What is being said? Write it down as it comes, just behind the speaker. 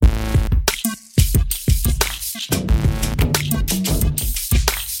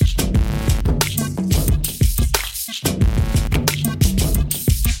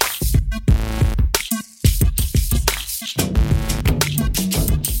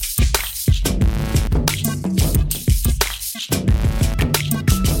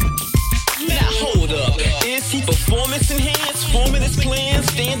performance enhanced, forming this plan,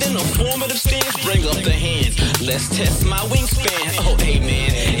 standing on formative stance, bring up the hands. Let's test my wingspan. Oh, hey man,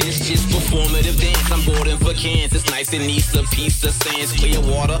 it's just performative dance. I'm boarding for cans. It's nice and neat, a piece of sands, clear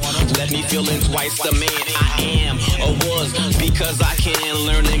water. Let me feel in twice the man I am or was, because I can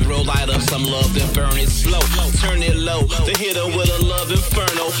learn and grow. Light up some love and burn it slow. Turn it low, the hitter with a love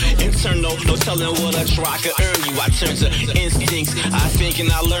inferno. Internal, no telling what I try could earn you. I turn to instincts, I think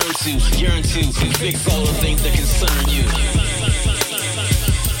and I learn to yearn to fix all the things that concern you.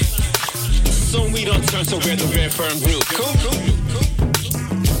 So we don't turn to where the red fern grew. Cool, cool.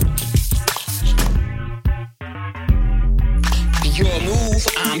 Your move,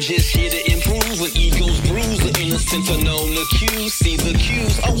 I'm just here to improve. When egos bruise, the innocent are known to accuse. See the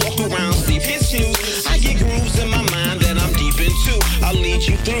cues, I walk around, sleep, hit snooze. I get grooves in my mind that I'm deep into. I'll lead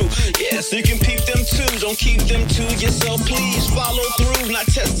you through. Yes, you can peep them too. Don't keep them to yourself, please. Follow through, not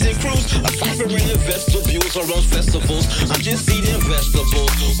testing crews. A ciphering in vestibules or on festivals. I'm just eating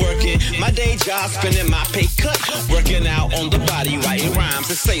vegetables. Working my day job, spending my pay cut. Working out on the body, writing rhymes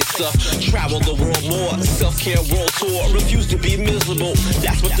and say stuff. Travel the world more, self-care world tour. Refuse to be miserable,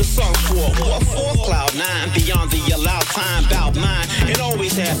 that's what the song's for. What for? Cloud nine, beyond the allowed time, bout mine. And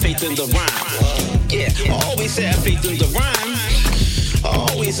always have faith in the rhyme. Yeah, always have faith in the rhyme.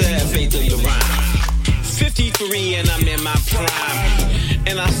 Always have faith in the rhyme. 53 and I'm in my prime,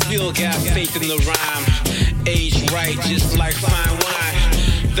 and I still got faith in the rhyme. Age right, just like fine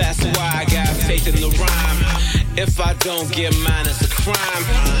wine. That's why I got faith in the rhyme. If I don't get mine, it's a crime.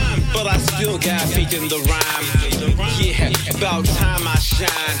 But I still got faith in the rhyme. Yeah, about time I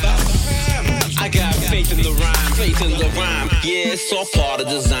shine. I got faith in the rhyme, faith in the rhyme. Yeah, it's all part of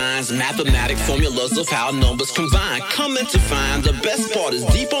designs, mathematic formulas of how numbers combine. Coming to find the best part is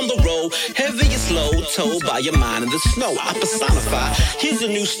deep on the road, heavy and slow, towed by your mind in the snow. I personify. Here's a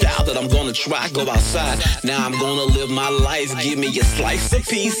new style that I'm gonna try. Go outside. Now I'm gonna live my life. Give me a slice of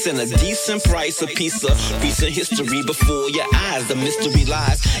peace and a decent price, a piece of recent history before your eyes. The mystery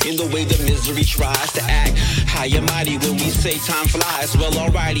lies in the way the misery tries to act high and mighty when we say time flies. Well,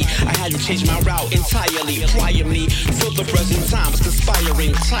 alrighty, I had to change my route entirely. Prior me, feel the present time is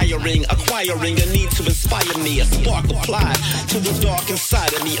conspiring, tiring, acquiring a need to inspire me. A spark applied to the dark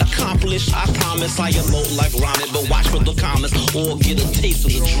inside of me. Accomplished, I promise I emote like Gromit, but watch for the comments or get a taste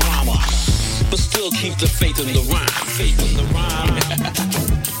of the drama. But still keep the faith in the rhyme. Faith in the rhyme.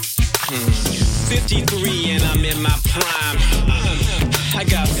 53 and I'm in my prime. I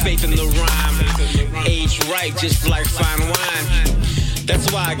got faith in the rhyme. Age right, just like fine wine.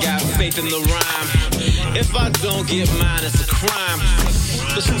 That's why I got faith in the rhyme. If I don't get mine, it's a crime.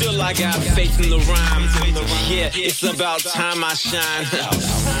 But still I got faith in the rhyme. Yeah, it's about time I shine.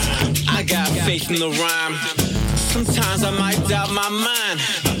 I got faith in the rhyme. Sometimes I might doubt my mind.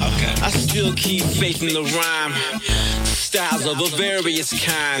 I still keep faith in the rhyme. Styles of a various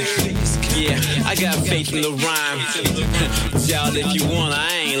kind. Yeah, I got faith in the rhyme. Doubt if you want,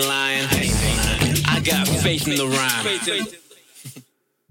 I ain't lying. I got faith in the rhyme.